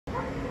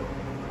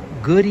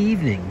Good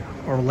evening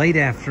or late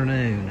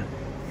afternoon,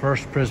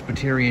 First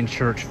Presbyterian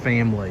Church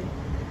family.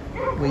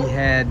 We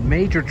had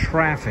major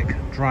traffic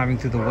driving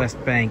through the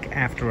West Bank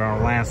after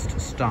our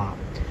last stop.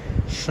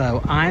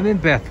 So I'm in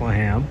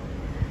Bethlehem,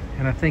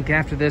 and I think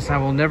after this I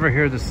will never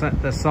hear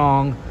the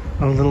song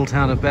of Little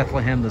Town of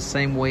Bethlehem the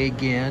same way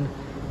again.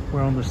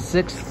 We're on the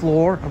 6th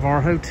floor of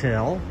our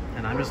hotel,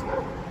 and I'm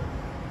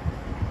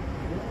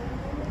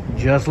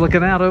just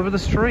looking out over the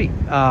street.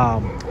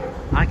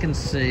 I can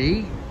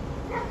see,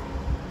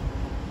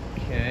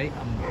 okay,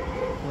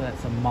 well,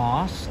 that's a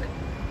mosque,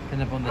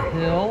 and up on the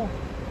hill,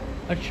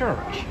 a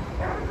church.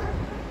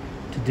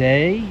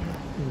 Today,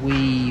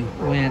 we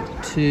went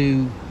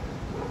to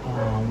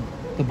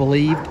the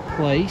believed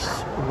place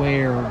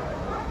where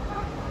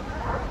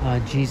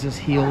Jesus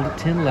healed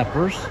 10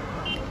 lepers.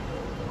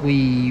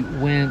 We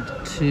went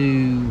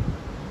to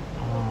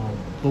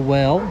the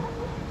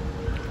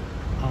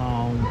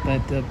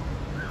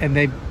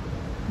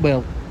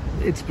well,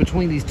 it's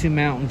between these two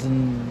mountains,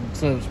 and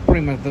so it's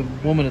pretty much the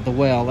woman at the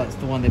well. That's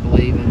the one they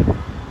believe, and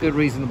good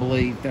reason to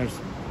believe there's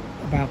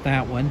about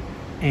that one.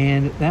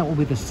 And that will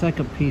be the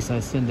second piece I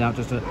send out.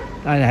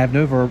 I have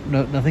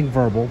nothing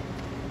verbal,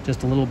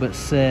 just a little bit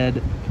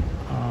said,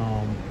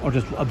 or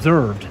just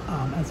observed.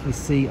 As we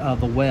see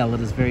the well, it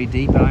is very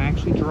deep, and I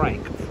actually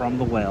drank from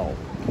the well.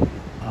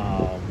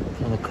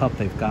 The little cup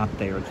they've got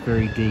there, it's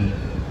very deep.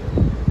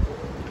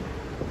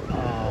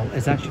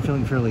 It's actually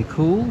feeling fairly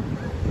cool,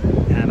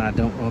 and I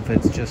don't know if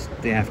it's just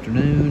the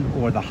afternoon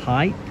or the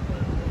height,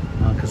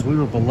 because we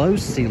were below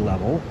sea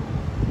level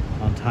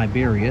on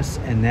Tiberias,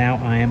 and now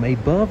I am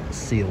above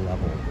sea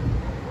level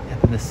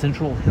up in the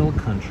central hill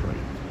country.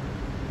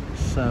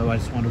 So I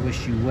just want to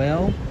wish you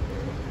well,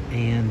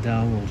 and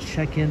we'll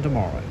check in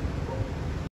tomorrow.